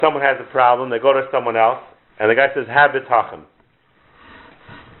someone has a problem, they go to someone else, and the guy says, Have Bitachon.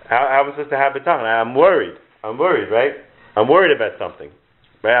 How am I supposed to have Bitachon? I'm worried, right? I'm worried about something.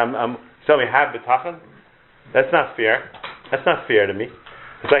 Right? I'm tell me, Have Bitachon? That's not fair. That's not fair to me.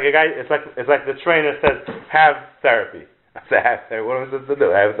 It's like a guy, it's like the trainer says, have therapy. I say, have therapy. What am I supposed to do?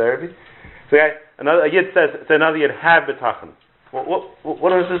 Have therapy? So a Yid says, another Yid, Have Bitachon.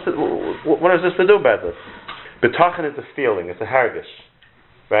 What is this to do about this? Bitachon is a feeling, it's a hargish.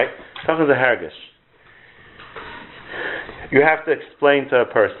 Right? Bitachon is a hargish. You have to explain to a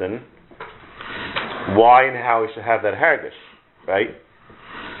person why and how he should have that hargish. Right?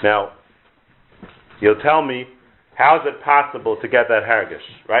 Now, you'll tell me, how is it possible to get that hargish?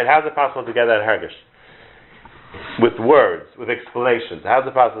 Right? How is it possible to get that hargish? With words, with explanations. How is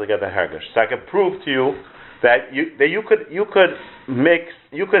it possible to get that hargish? So I can prove to you that you could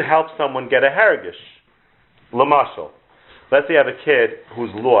help someone get a hargish. Lamashal. Let's say you have a kid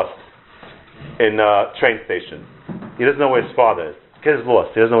who's lost in a train station. He doesn't know where his father is. The kid is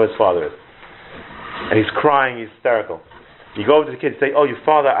lost. He doesn't know where his father is. And he's crying, he's hysterical. You go over to the kid and say, oh, your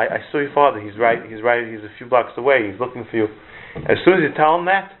father, I saw your father, he's right, he's a few blocks away, he's looking for you. As soon as you tell him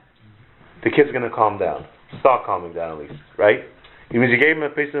that, the kid's going to calm down. Start calming down at least, right? It means you gave him a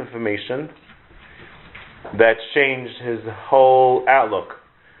piece of information that changed his whole outlook,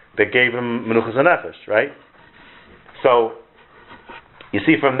 that gave him menuchas hanefesh, right? So, you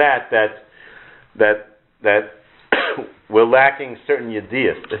see from that we're lacking certain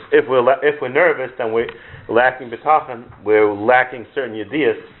yediyas. If we're nervous, then we're lacking bitachon. We're lacking certain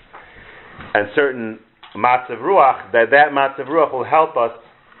yediyas and certain matzav ruach. That matzav ruach will help us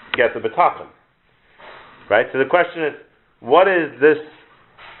get the bitachon. Right. So the question is, what is this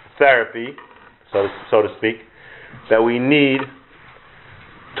therapy, so to speak, that we need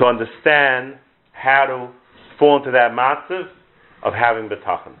to understand how to fall into that matzav of having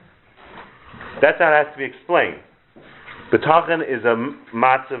bitachon? That's how it has to be explained. Bitachon is a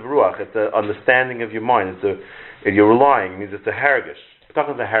matzav ruach. It's an understanding of your mind. You're relying. It means it's a hargish.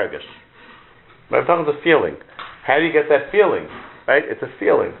 Bitachon is a hargish. Bitachon is a feeling. How do you get that feeling? Right? It's a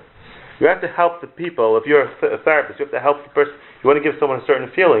feeling. You have to help the people. If you're a therapist, you have to help the person. You want to give someone a certain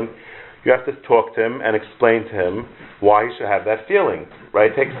feeling, you have to talk to him and explain to him why he should have that feeling.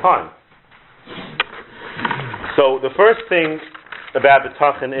 Right? It takes time. So the first thing about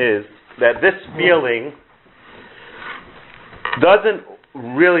bitachon is that this feeling doesn't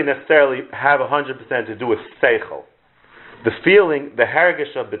really necessarily have 100% to do with seichel. The feeling, the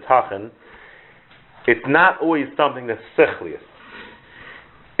hargish of bitachon, it's not always something that's seichlius.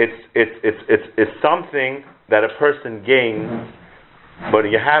 It's something that a person gains when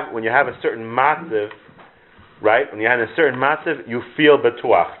you have a certain matzav, right? When you have a certain matzav, you feel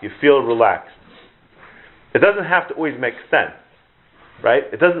betuach, you feel relaxed. It doesn't have to always make sense, right?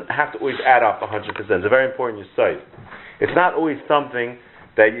 It doesn't have to always add up 100%. It's a very important insight. It's not always something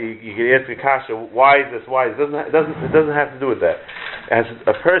that you can ask a kasha, why is this, why is this? It doesn't have to do with that. As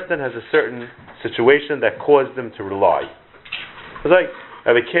a person has a certain situation that caused them to rely. It's like, I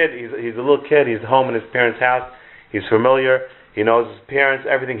have a kid, he's a little kid, he's home in his parents' house, he's familiar, he knows his parents,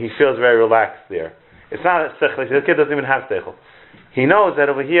 everything, he feels very relaxed there. It's not a sechel, the kid doesn't even have sechel. He knows that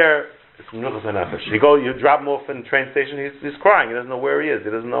over here, it's menuchas hanefesh. You drop him off in the train station, he's crying, he doesn't know where he is,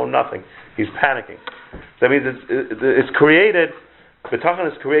 he doesn't know nothing, he's panicking. That means it's created, bitachon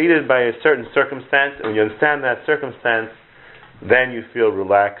is created by a certain circumstance, and when you understand that circumstance, then you feel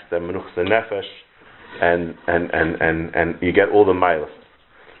relaxed and menuchas hanefesh, and you get all the milas.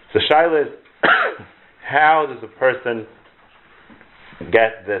 So shaila is, how does a person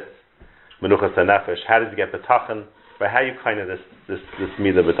get this menuchas hanefesh? How does he get bitachon? By how you kind of this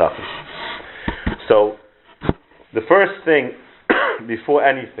midah bitachon? So the first thing before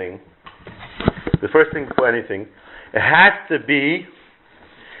anything, it has to be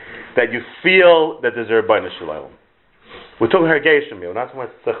that you feel that there's a Rebbeinu Shalom. We're talking hergeshim here. We're not talking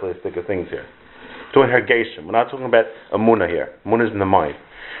about sechlistic things here. We're talking hergeshim. We're not talking about amunah here. Amunah is in the mind.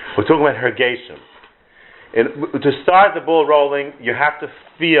 We're talking about hergeshim. To start the ball rolling, you have to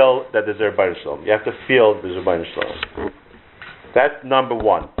feel that there's a Rebbeinu Shalom. You have to feel there's a Rebbeinu Shalom. That's number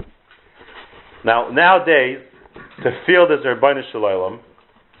one. Now, nowadays, to feel there's a Rebbeinu Shalom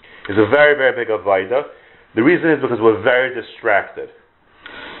is a very, very big avodah. The reason is because we're very distracted.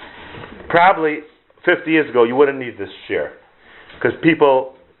 Probably 50 years ago, you wouldn't need this shiur, because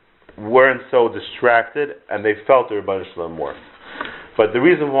people weren't so distracted and they felt the Rebbeinu Shalom more. But the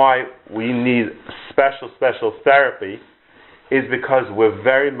reason why we need special therapy is because we're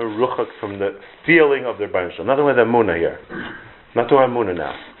very meruchak from the feeling of the Rebbeinu Shalom. Not talking about Amunah here. Not talking about Amunah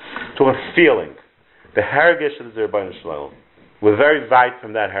now. Talking about feeling. The hargish of the Rebbeinu Shalom. We're very weit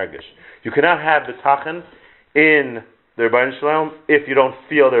from that hergish. You cannot have bitachon in the Rebbeinu Shalom if you don't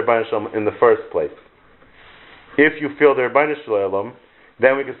feel the Rebbeinu Shalom in the first place. If you feel the Rebbeinu Shalom,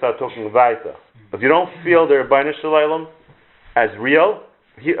 then we can start talking weiter. If you don't feel the Rebbeinu Shalom as real,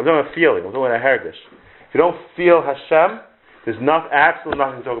 I'm talking about feeling, I'm talking about a hergish. If you don't feel Hashem, there's absolutely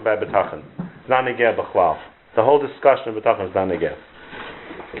nothing to talk about bitachon. It's not negeh b'chlal. The whole discussion of bitachon is not negeh.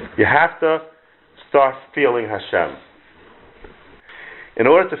 You have to start feeling Hashem. In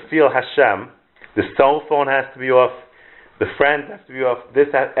order to feel Hashem, the cell phone has to be off, the friends have to be off,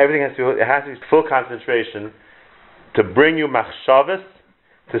 everything has to be off. It has to be full concentration to bring you machshavas,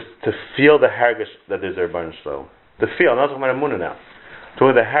 to feel the hergish that there's a Rebbeinu Shalom. To feel, I'm not talking about emunah now. I'm talking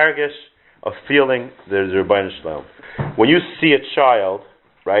about the hergish of feeling there's a Rebbeinu Shalom. When you see a child,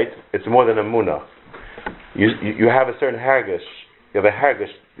 right, it's more than emunah. You have a certain hergish. You have a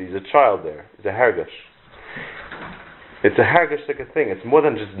hergish. There's a child there. It's a hergish. It's a hergish like a thing. It's more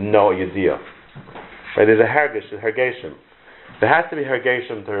than just no yediyah. Right? There's a hergish, a hergeshim. There has to be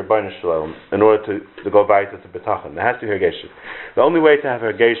hergeshim to Rebbeinu Shalom in order to go back to bitachon. There has to be hergeshim. The only way to have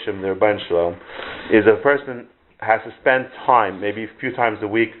hergeshim to Rebbeinu Shalom is a person has to spend time, maybe a few times a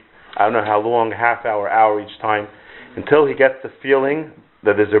week, I don't know how long, half hour each time, until he gets the feeling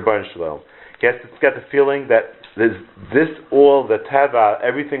that there's Rebbeinu Shalom. He has to get the feeling that this all, the teva,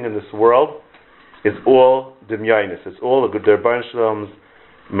 everything in this world is all dimyainus. It's all the Rebbeinu Shalom's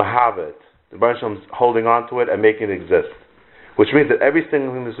mahavet. The Rebbeinu Shalom's holding on to it and making it exist. Which means that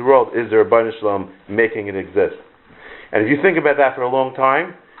everything in this world is the Rebbeinu Shalom making it exist. And if you think about that for a long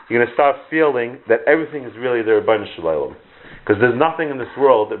time, you're going to start feeling that everything is really the Rebbeinu Shalom. Because there's nothing in this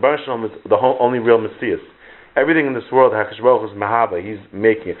world, the Rebbeinu Shalom is the only real Messias. Everything in this world, HaKadosh Baruch Hu is mahava, He's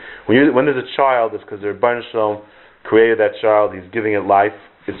making it. When there's a child, it's because the Rebbeinu Shalom created that child, He's giving it life.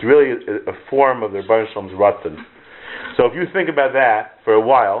 It's really a form of the Rebbeinu Shalom's ratzon. So if you think about that for a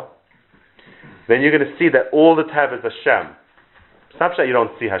while, then you're going to see that all the Tev is Hashem. It's not that you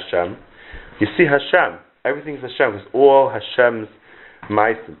don't see Hashem. You see Hashem. Everything's Hashem. It's all Hashem's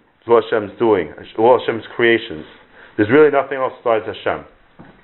ma'asim. It's all Hashem's doing. All Hashem's creations. There's really nothing else besides Hashem.